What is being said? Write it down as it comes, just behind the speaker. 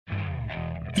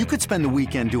You could spend the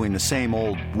weekend doing the same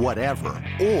old whatever,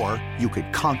 or you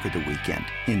could conquer the weekend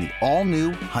in the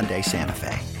all-new Hyundai Santa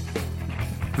Fe.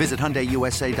 Visit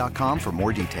HyundaiUSA.com for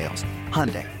more details.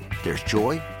 Hyundai, there's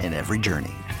joy in every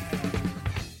journey.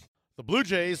 The Blue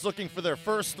Jays looking for their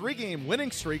first three-game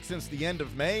winning streak since the end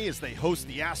of May as they host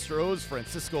the Astros.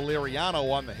 Francisco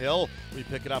Liriano on the hill. We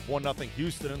pick it up 1-0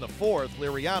 Houston in the fourth.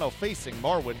 Liriano facing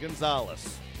Marwin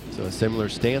Gonzalez. So a similar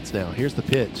stance now. Here's the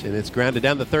pitch, and it's grounded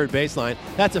down the third baseline.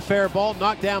 That's a fair ball,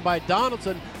 knocked down by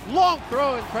Donaldson. Long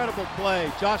throw, incredible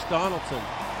play. Josh Donaldson.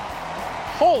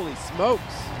 Holy smokes.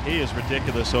 He is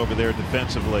ridiculous over there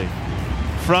defensively.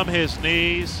 From his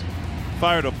knees,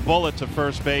 fired a bullet to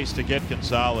first base to get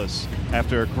Gonzalez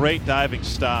after a great diving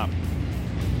stop.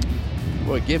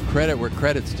 Boy, give credit where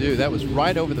credit's due. That was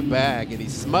right over the bag, and he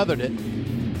smothered it.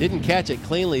 Didn't catch it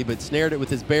cleanly, but snared it with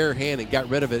his bare hand and got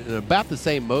rid of it in about the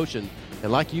same motion.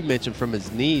 And like you mentioned, from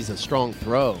his knees, a strong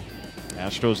throw.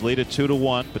 Astros lead it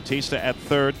 2-1. Batista at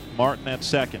third, Martin at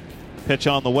second. Pitch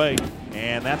on the way,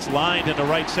 and that's lined into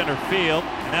right center field,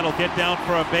 and that'll get down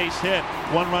for a base hit.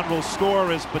 One run will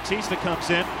score as Batista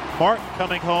comes in. Martin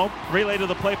coming home. Relay to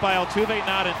the plate by Altuve,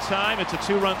 not in time. It's a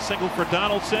two-run single for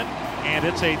Donaldson, and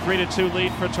it's a 3-2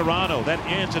 lead for Toronto. That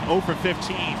ends an 0 for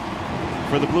 15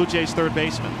 for the Blue Jays third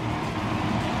baseman.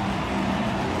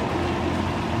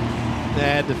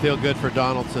 That had to feel good for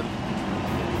Donaldson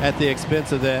at the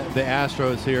expense of the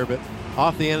Astros here, but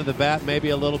off the end of the bat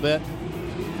maybe a little bit,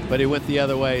 but he went the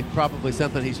other way. Probably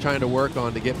something he's trying to work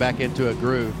on to get back into a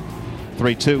groove.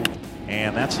 3-2,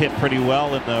 and that's hit pretty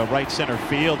well in the right center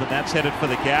field, and that's headed for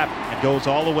the gap and goes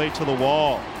all the way to the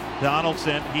wall.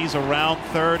 Donaldson, he's around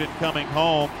third and coming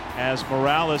home as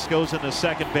Morales goes into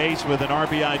second base with an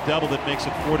RBI double that makes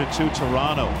it 4-2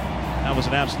 Toronto. That was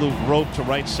an absolute rope to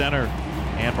right center,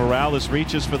 and Morales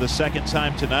reaches for the second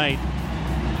time tonight.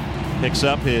 Picks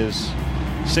up his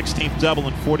 16th double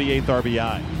and 48th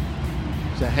RBI.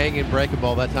 It's a hanging breaking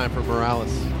ball that time for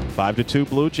Morales. 5-2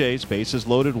 Blue Jays, bases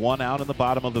loaded, one out in the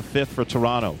bottom of the fifth for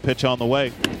Toronto. Pitch on the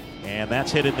way. And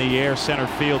that's hit in the air, center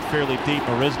field, fairly deep.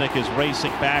 Marisnick is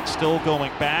racing back, still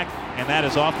going back, and that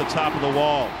is off the top of the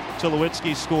wall.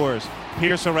 Tulowitzki scores.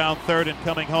 Pierce around third and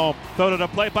coming home. Throw to the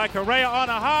plate by Correa on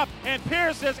a hop, and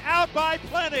Pierce is out by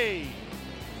plenty.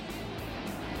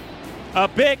 A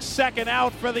big second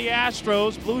out for the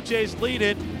Astros. Blue Jays lead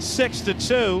it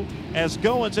 6-2 as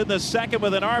Goins in the second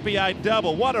with an RBI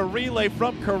double. What a relay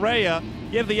from Correa.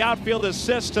 Give the outfield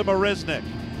assist to Marisnick.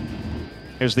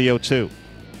 Here's the 0-2.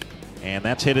 And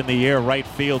that's hit in the air, right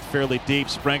field, fairly deep.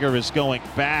 Springer is going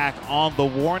back on the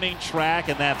warning track,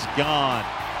 and that's gone.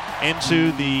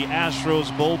 Into the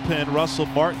Astros bullpen, Russell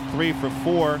Martin 3 for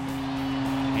 4.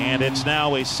 And it's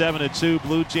now a 7-2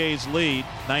 Blue Jays lead.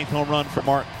 Ninth home run for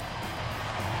Martin.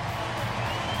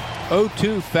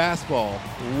 0-2 fastball,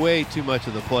 way too much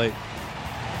of the plate.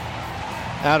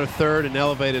 Out of third and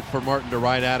elevated for Martin to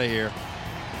right out of here.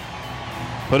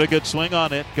 Put a good swing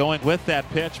on it, going with that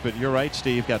pitch, but you're right,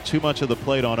 Steve, got too much of the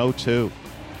plate on 0-2.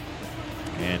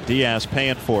 And Diaz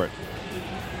paying for it.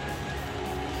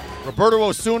 Roberto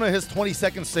Osuna, his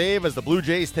 22nd save as the Blue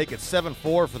Jays take it 7-4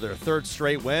 for their third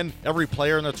straight win. Every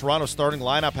player in the Toronto starting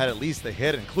lineup had at least a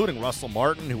hit, including Russell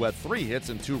Martin, who had 3 hits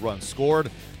and 2 runs scored.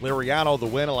 Liriano, the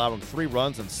win, allowed him 3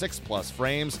 runs and 6+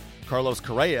 frames. Carlos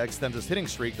Correa extends his hitting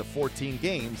streak to 14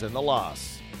 games in the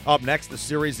loss. Up next, the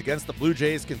series against the Blue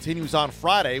Jays continues on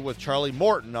Friday with Charlie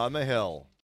Morton on the hill.